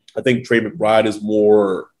 I think Trey McBride is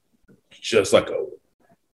more just like a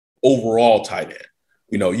overall tight end.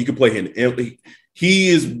 You can play him. He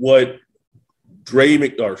is what Trey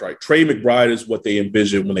McBride is what they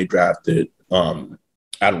envisioned when they drafted Adam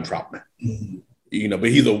Troutman. Mm-hmm. But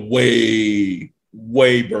he's a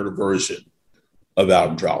way better version of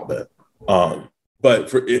Adam Troutman.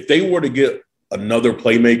 But if they were to get another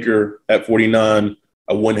playmaker at 49,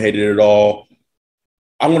 I wouldn't hate it at all.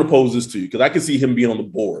 I'm going to pose this to you because I can see him being on the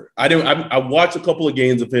board. I watched a couple of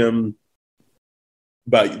games of him,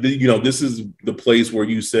 but this is the place where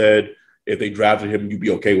you said if they drafted him, you'd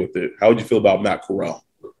be okay with it. How would you feel about Matt Corral,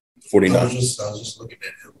 49? I was just looking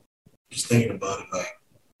at him, just thinking about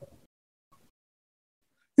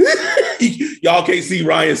it. Y'all can't see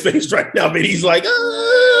Ryan's face right now, but he's like,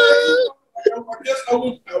 I guess I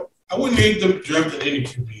wouldn't hate them drafting any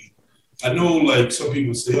QB. I know, some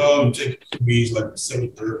people say, you take QBs the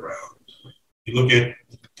second, third round. You look at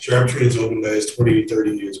draft trends over the last 20 to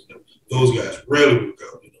 30 years. Those guys rarely work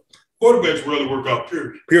out. Quarterbacks rarely work out,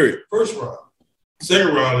 period. First round.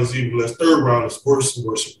 Second round is even less. Third round is worse and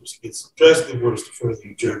worse and worse. It's drastically worse the further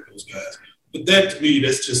you draft those guys. But that, to me,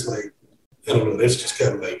 that's just I don't know, that's just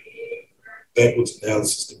kind of backwards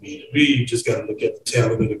analysis to me. To me, you just got to look at the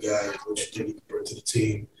talent of the guy and what you think he can bring to the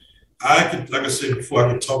team. Like I said before, I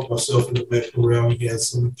can talk myself into back around. He has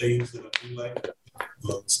some things that I do like,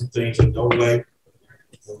 some things I don't like.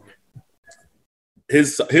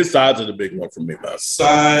 His size is the big one for me, man.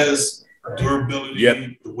 Size,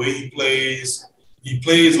 durability, the way he plays. he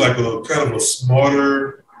plays like a kind of a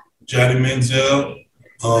smarter Johnny Manziel,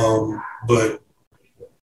 but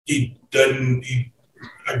he doesn't.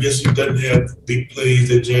 I guess he doesn't have big plays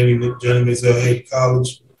that Johnny Manziel had in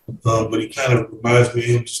college, but he kind of reminds me of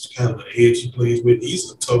him, just kind of the edge he plays with.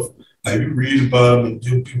 He's a tough. Like you read about him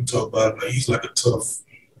and people talk about him, like he's like a tough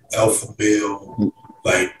alpha male.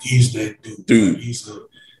 Like he's that dude.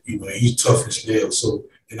 Like, he's tough as nails. So,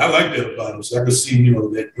 and I like that about him. So I can see,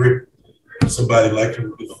 that grit. Somebody like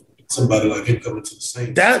him, somebody like him coming to the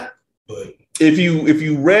Saints. But if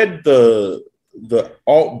you read the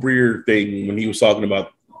Alt Breer thing when he was talking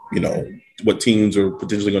about, what teams are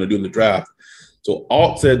potentially going to do in the draft. So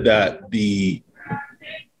Alt said that the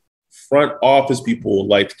front office people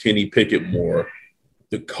liked Kenny Pickett more.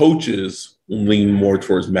 The coaches lean more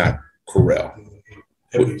towards Matt Corral,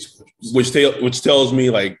 which tells me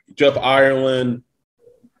like Jeff Ireland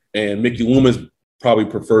and Mickey Loomis probably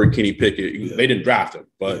preferred Kenny Pickett. Yeah. They didn't draft him,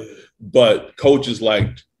 but coaches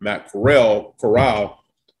liked Matt Corral,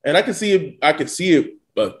 and I could see it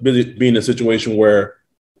being a situation where,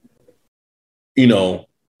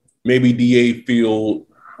 maybe DA feel,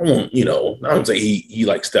 I don't say he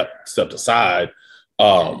like stepped aside,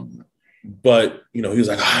 but he was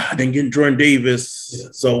like, I didn't get Jordan Davis,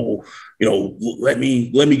 so let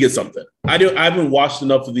me get something. I haven't watched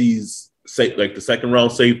enough of these like the second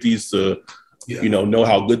round safeties to know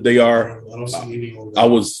how good they are. I don't see any on that.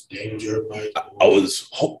 I was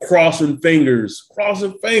crossing fingers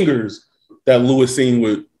that Lewis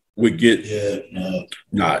Cine would get.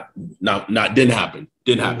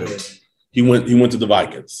 Didn't happen. He went to the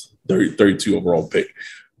Vikings, 32 overall pick.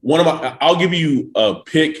 I'll give you a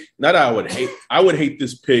pick. Not that I would hate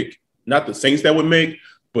this pick. Not the Saints that would make,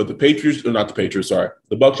 but the Patriots, or not the Patriots. Sorry,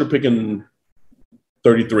 the Bucs are picking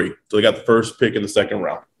 33, so they got the first pick in the second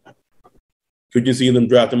round. Could you see them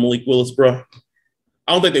drafting Malik Willis, bro?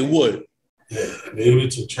 I don't think they would. Yeah, maybe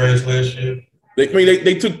took trash last year.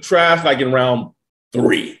 They took trash like in round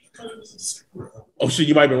 3. Oh shit,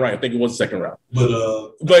 you might be right. I think it was the second round.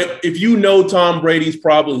 But if Tom Brady's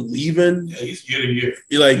probably leaving, he's year to year.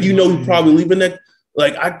 He's probably leaving that.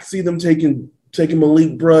 Like I could see them taking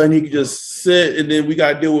Malik, bro, and he could just sit, and then we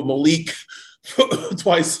got to deal with Malik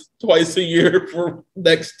twice a year for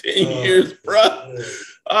next 10 years, bro. Yeah.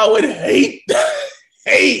 I would hate. But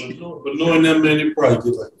knowing that man, you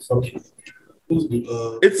probably get like fucking.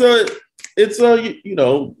 It's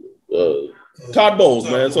Todd Bowles,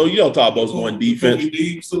 man. So Todd Bowles going defense.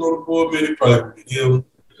 He's still on the board, man. They probably get him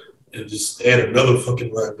and just add another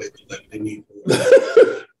fucking linebacker like they need.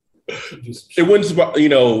 It wouldn't surprise,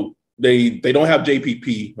 they don't have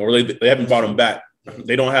JPP, or they haven't brought him back.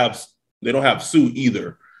 They don't have Sue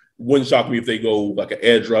either. Wouldn't shock me if they go like an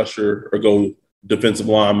edge rusher or go defensive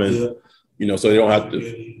lineman. Yeah. So they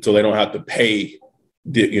don't have to pay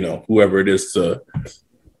whoever it is to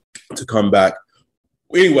come back.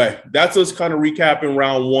 Anyway, that's us kind of recapping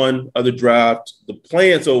round 1 of the draft. The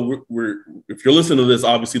plan, so we're if you're listening to this,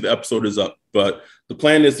 obviously the episode is up, but the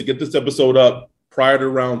plan is to get this episode up prior to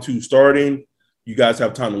round 2 starting. You guys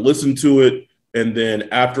have time to listen to it, and then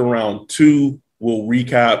after round 2, we'll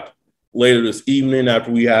recap later this evening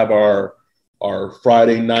after we have our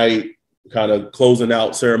Friday night kind of closing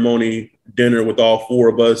out ceremony dinner with all 4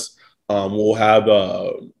 of us.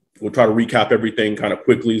 We'll try to recap everything kind of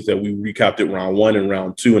quickly so that we recapped it round 1 and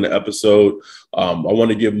round 2 in the episode. I want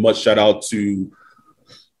to give much shout out to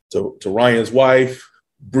Ryan's wife,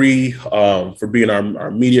 Bree, for being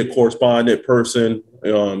our media correspondent person,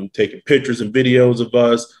 taking pictures and videos of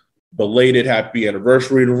us. Belated happy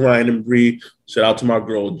anniversary to Ryan and Bree. Shout out to my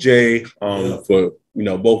girl Jay for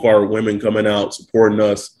both our women coming out supporting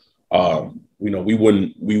us. We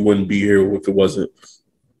wouldn't be here if it wasn't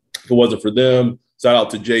for them. Shout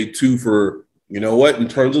out to Jay too for in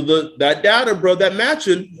terms of that data, bro, that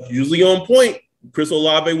matching usually on point. Chris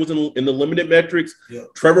Olave was in the limited metrics. Yeah.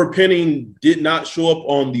 Trevor Penning did not show up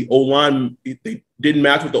on the O-line. They didn't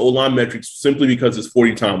match with the O-line metrics simply because his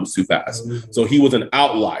 40 time was too fast. Mm-hmm. So he was an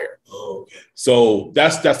outlier. Oh, okay. So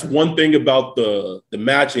that's one thing about the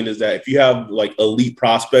matching is that if you have like elite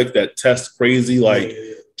prospects that test crazy, like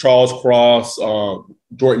Charles Cross,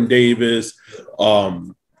 Jordan Davis,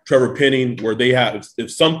 Trevor Penning, where they have,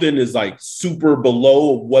 if something is like super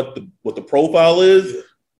below what the profile is,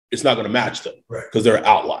 it's not going to match them because they're an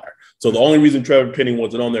outlier. So the only reason Trevor Penning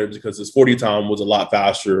wasn't on there is because his 40 time was a lot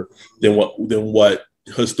faster than what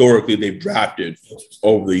historically they've drafted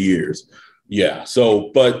over the years. Yeah.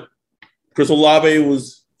 So, but Chris Olave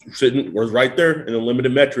was right there in the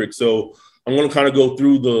limited metrics. So I'm going to kind of go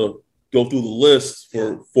through the list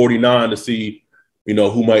for 49 to see,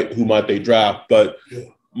 who might they draft. But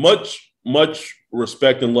much much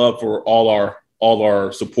respect and love for all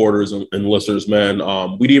our supporters and listeners, man.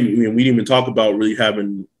 We didn't even talk about really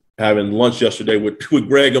having lunch yesterday with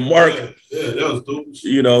Greg and Mark. Yeah, that was dope.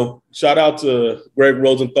 You know, shout out to Greg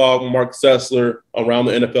Rosenthal and Mark Sessler Around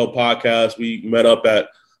the NFL podcast. We met up at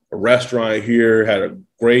a restaurant here, had a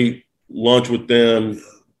great lunch with them,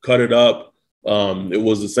 cut it up. It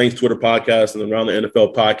was the Saints Twitter podcast and Around the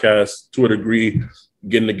NFL podcast to a degree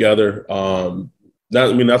getting together.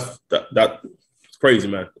 That's crazy,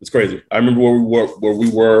 man. It's crazy. I remember where we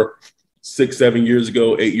were 6-7 years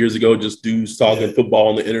ago, 8 years ago, just dudes talking football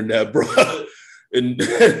on the internet, bro. and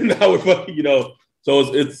now we're fucking, you know,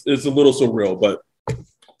 so it's a little surreal. But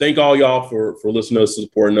thank all y'all for listening to us,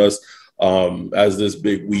 supporting us as this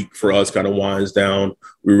big week for us kind of winds down.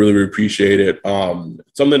 We really appreciate it.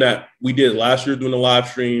 Something that we did last year during the live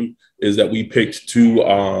stream is that we picked two.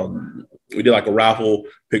 We did like a raffle,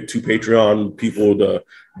 picked 2 Patreon people to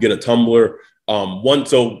get a tumbler.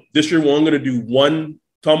 So this year we're only going to do 1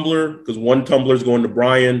 tumbler because 1 tumbler is going to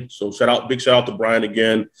Brian. So big shout out to Brian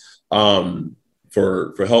again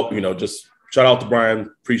for help. You know, just shout out to Brian,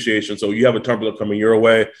 appreciation. So you have a tumbler coming your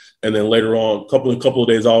way, and then later on, a couple of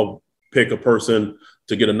days, I'll pick a person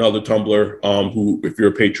to get another tumbler. Who, if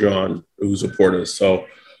you're a Patreon, who support us. So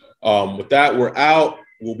with that, we're out.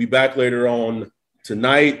 We'll be back later on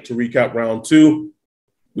tonight to recap round 2.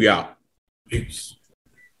 We out. Peace.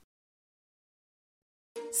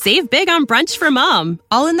 Save big on brunch for mom,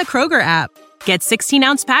 all in the Kroger app. Get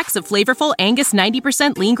 16-ounce packs of flavorful Angus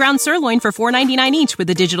 90% lean ground sirloin for $4.99 each with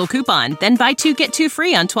a digital coupon. Then buy 2, get 2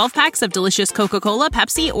 free on 12 packs of delicious Coca-Cola,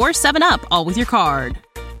 Pepsi, or 7-Up, all with your card.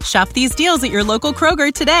 Shop these deals at your local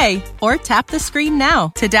Kroger today, or tap the screen now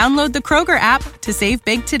to download the Kroger app to save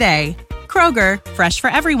big today. Kroger, fresh for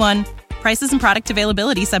everyone. Prices and product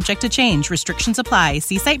availability subject to change. Restrictions apply.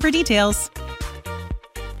 See site for details.